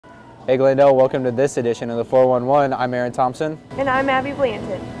Hey Glendale, welcome to this edition of the 411. I'm Aaron Thompson. And I'm Abby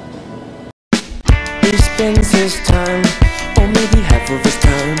Blanton. He spends his time, or maybe half of his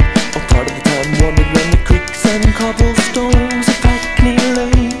time, or part of the time, wandering around the creeks and cobblestones of Hackney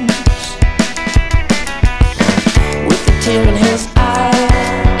lanes. With a tear in his eye,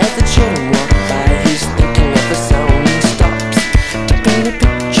 as the children walk by, he's thinking of the sound. He stops to paint a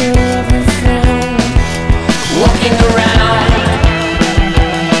picture of a frown, walking around.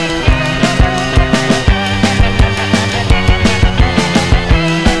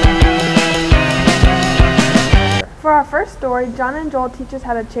 For our first story, John and Joel teach us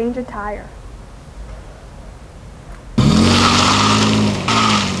how to change a tire.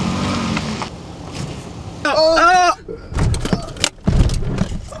 What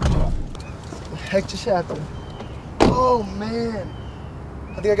the heck just happened? Oh man,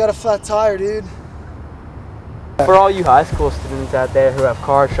 I think I got a flat tire, dude. For all you high school students out there who have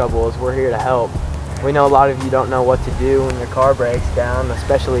car troubles, we're here to help. We know a lot of you don't know what to do when your car breaks down,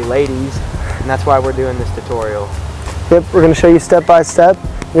 especially ladies, and that's why we're doing this tutorial. Yep, we're going to show you step by step.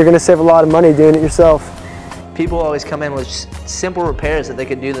 You're going to save a lot of money doing it yourself. People always come in with simple repairs that they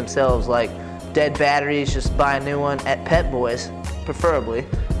could do themselves, like dead batteries, just buy a new one at Pet Boys, preferably.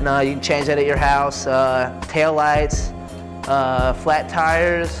 And, you can change that at your house. Tail lights, flat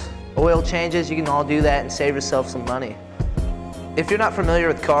tires, oil changes, you can all do that and save yourself some money. If you're not familiar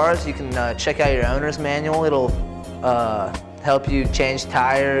with cars, you can check out your owner's manual. It'll help you change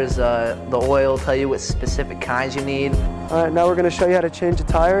tires, the oil, tell you what specific kinds you need. All right, now we're going to show you how to change a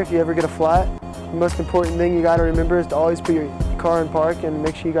tire if you ever get a flat. The most important thing you got to remember is to always put your car in park and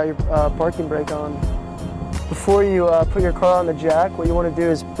make sure you got your parking brake on. Before you put your car on the jack, what you want to do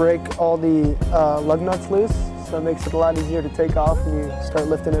is break all the lug nuts loose, so it makes it a lot easier to take off when you start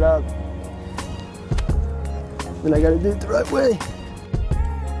lifting it up. Then I got to do it the right way.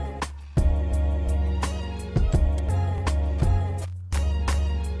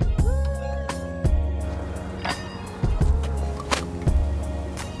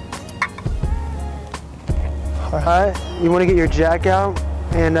 Alright, you want to get your jack out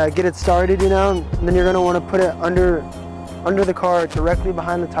and get it started, you know, and then you're going to want to put it under the car directly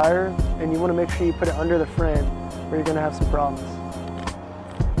behind the tire, and you want to make sure you put it under the frame or you're going to have some problems.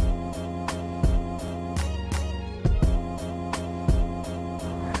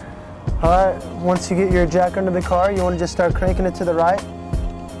 Alright, once you get your jack under the car, you want to just start cranking it to the right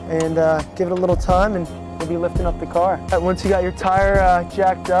and give it a little time and you'll be lifting up the car. Once you got your tire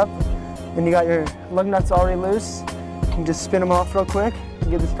jacked up, and you got your lug nuts already loose, you can just spin them off real quick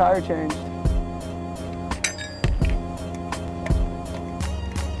and get this tire changed.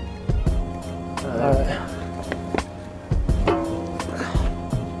 Alright.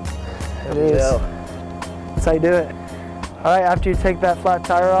 There it is. That's how you do it. Alright, after you take that flat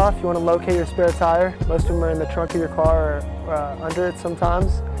tire off, you want to locate your spare tire. Most of them are in the trunk of your car or under it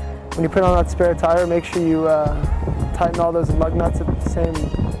sometimes. When you put on that spare tire, make sure you tighten all those lug nuts at the same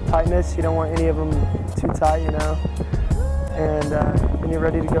tightness. You don't want any of them too tight, you know. And then you're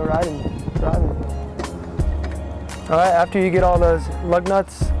ready to go driving. All right, after you get all those lug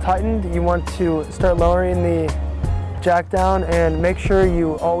nuts tightened, you want to start lowering the jack down and make sure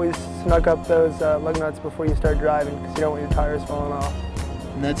you always snug up those lug nuts before you start driving, because you don't want your tires falling off.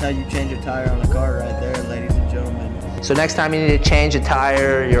 And that's how you change a tire on a car right there, ladies and gentlemen. So next time you need to change a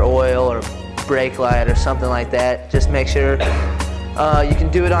tire, your oil, or brake light, or something like that, just make sure you can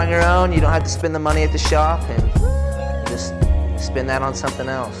do it on your own. You don't have to spend the money at the shop, and just spend that on something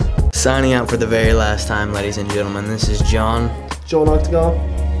else. Signing out for the very last time, ladies and gentlemen, this is John. Joel Octagon.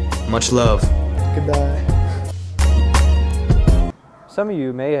 Much love. Goodbye. Some of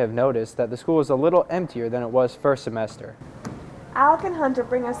you may have noticed that the school is a little emptier than it was first semester. Alec and Hunter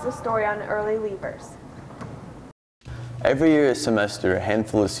bring us the story on early leavers. Every year a semester, a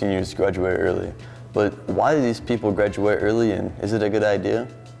handful of seniors graduate early. But why do these people graduate early, and is it a good idea?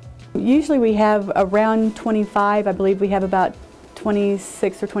 Usually we have around 25. I believe we have about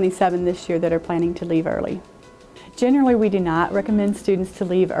 26 or 27 this year that are planning to leave early. Generally, we do not recommend students to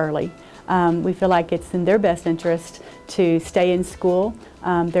leave early. We feel like it's in their best interest to stay in school.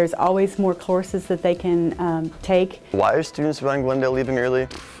 There's always more courses that they can take. Why are students around Glendale leaving early?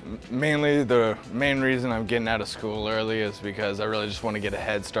 Mainly, the main reason I'm getting out of school early is because I really just want to get a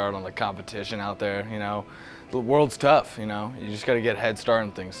head start on the competition out there, you know. The world's tough, you know. You just got to get a head start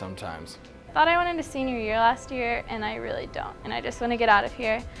on things sometimes. I thought I went into senior year last year, and I really don't. And I just want to get out of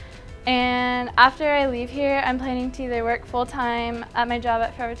here. And after I leave here, I'm planning to either work full-time at my job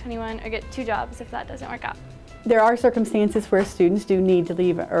at Forever 21 or get 2 jobs if that doesn't work out. There are circumstances where students do need to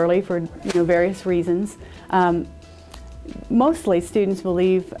leave early for various reasons. Mostly students will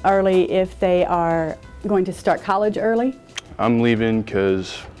leave early if they are going to start college early. I'm leaving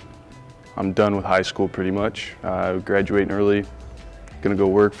because I'm done with high school pretty much. Graduating early, gonna go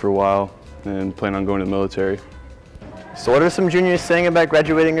work for a while, and plan on going to the military. So what are some juniors saying about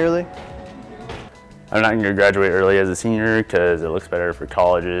graduating early? I'm not going to graduate early as a senior because it looks better for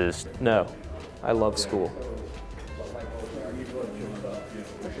colleges. No, I love school.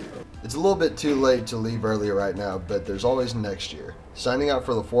 It's a little bit too late to leave early right now, but there's always next year. Signing out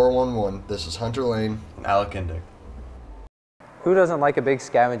for the 411, this is Hunter Lane and Alec Indick. Who doesn't like a big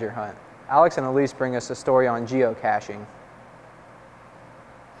scavenger hunt? Alex and Elise bring us a story on geocaching.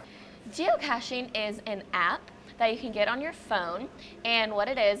 Geocaching is an app that you can get on your phone, and what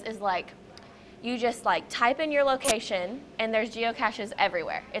it is like you just like type in your location and there's geocaches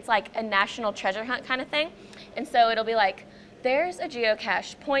everywhere. It's like a national treasure hunt kind of thing. And so it'll be like, there's a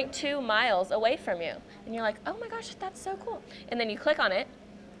geocache 0.2 miles away from you. And you're like, oh my gosh, that's so cool. And then you click on it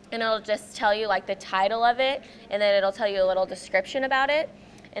and it'll just tell you like the title of it, and then it'll tell you a little description about it.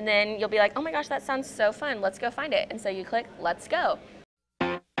 And then you'll be like, oh my gosh, that sounds so fun. Let's go find it. And so you click, let's go.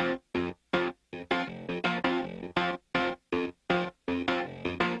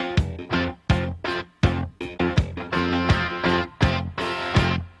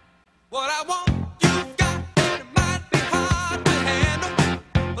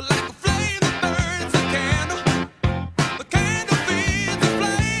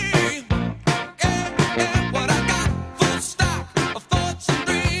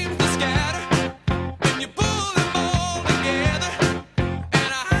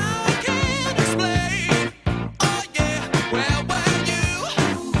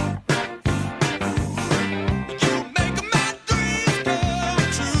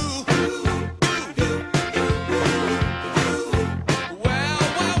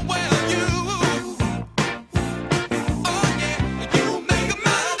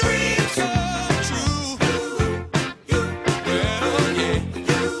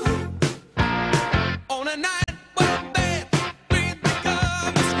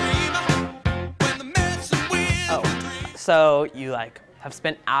 So you like have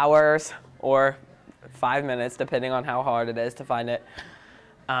spent hours or 5 minutes, depending on how hard it is to find it,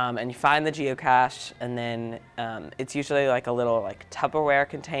 and you find the geocache, and then it's usually like a little like Tupperware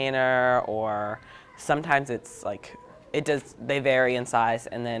container, or sometimes it's like they vary in size,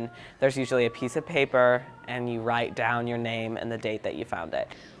 and then there's usually a piece of paper and you write down your name and the date that you found it.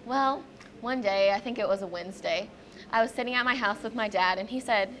 Well, one day, I think it was a Wednesday, I was sitting at my house with my dad, and he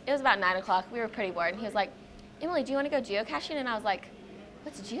said, it was about 9 o'clock, we were pretty bored, and he was like, Emily, do you want to go geocaching? And I was like,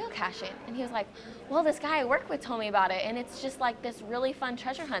 what's geocaching? And he was like, well, this guy I work with told me about it, and it's just like this really fun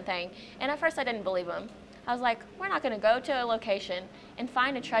treasure hunt thing. And at first I didn't believe him. I was like, we're not going to go to a location and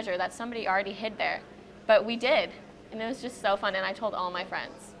find a treasure that somebody already hid there. But we did, and it was just so fun, and I told all my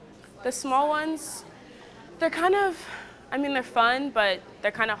friends. The small ones, they're kind of, I mean, they're fun, but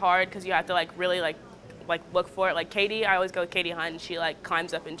they're kind of hard because you have to like really like look for it. Like Katie, I always go with Katie Hunt, and she like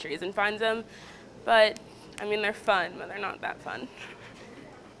climbs up in trees and finds them. But I mean, they're fun, but they're not that fun.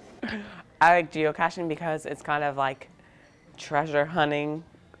 I like geocaching because it's kind of like treasure hunting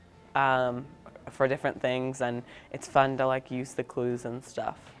for different things, and it's fun to like use the clues and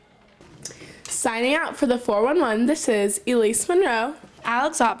stuff. Signing out for the 411, this is Elise Monroe,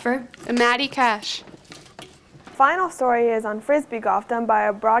 Alex Opfer, and Maddie Cash. Final story is on Frisbee golf done by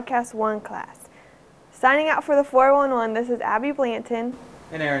a Broadcast 1 class. Signing out for the 411, this is Abby Blanton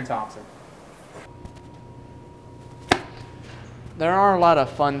and Aaron Thompson. There are a lot of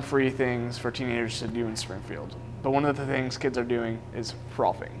fun, free things for teenagers to do in Springfield, but one of the things kids are doing is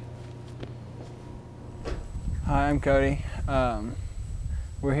frolfing. Hi, I'm Cody.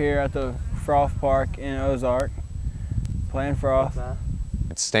 We're here at the Frolf Park in Ozark, playing Frolf.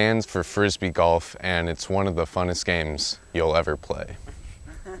 It stands for Frisbee golf, and it's one of the funnest games you'll ever play.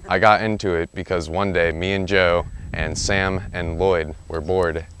 I got into it because one day me and Joe and Sam and Lloyd were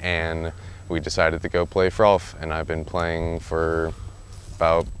bored, and we decided to go play Frolf, and I've been playing for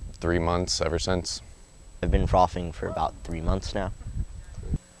about 3 months ever since. I've been frolfing for about 3 months now.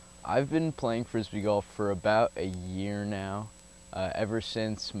 I've been playing Frisbee golf for about a year now, ever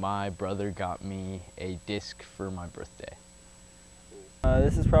since my brother got me a disc for my birthday.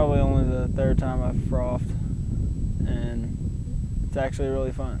 This is probably only the 3rd time I've frolfed, and it's actually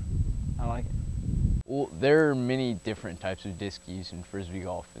really fun. I like it. Well, there are many different types of disc used in Frisbee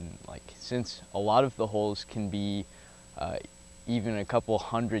golf, and like since a lot of the holes can be even a couple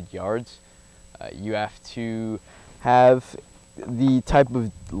hundred yards, you have to have the type of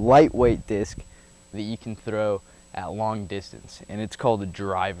lightweight disc that you can throw at long distance, and it's called a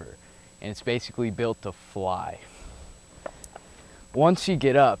driver, and it's basically built to fly. Once you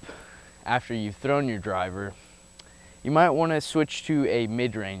get up, after you've thrown your driver, you might want to switch to a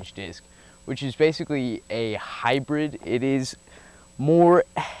mid-range disc, which is basically a hybrid. It is more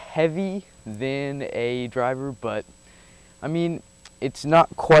heavy than a driver, but I mean, it's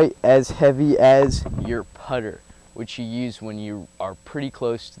not quite as heavy as your putter, which you use when you are pretty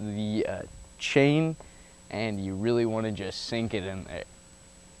close to the chain and you really want to just sink it in there.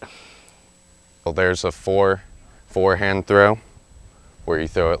 Well, there's a forehand throw where you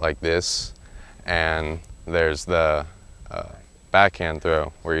throw it like this, and there's the backhand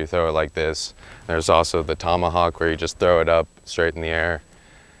throw where you throw it like this. There's also the tomahawk where you just throw it up straight in the air.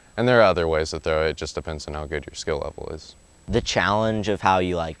 And there are other ways to throw it. It just depends on how good your skill level is. The challenge of how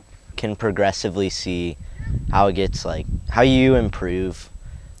you can progressively see how it gets how you improve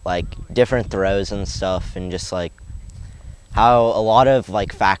different throws and stuff, and just how a lot of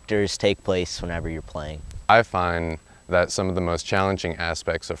factors take place whenever you're playing. I find that some of the most challenging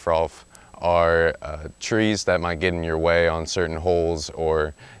aspects of Frolf are trees that might get in your way on certain holes,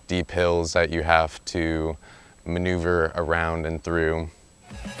 or deep hills that you have to maneuver around and through.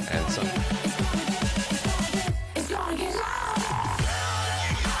 And some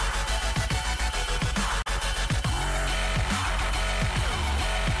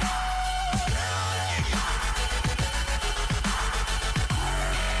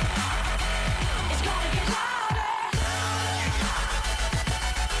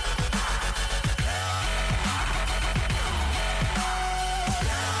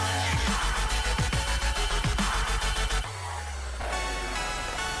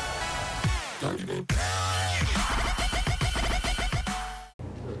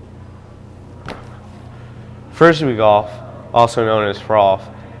Frisbee golf, also known as Frolf,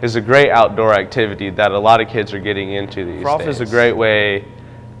 is a great outdoor activity that a lot of kids are getting into these days. Frolf is a great way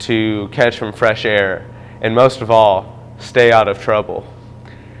to catch some fresh air, and most of all, stay out of trouble.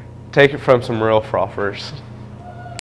 Take it from some real Frolfers.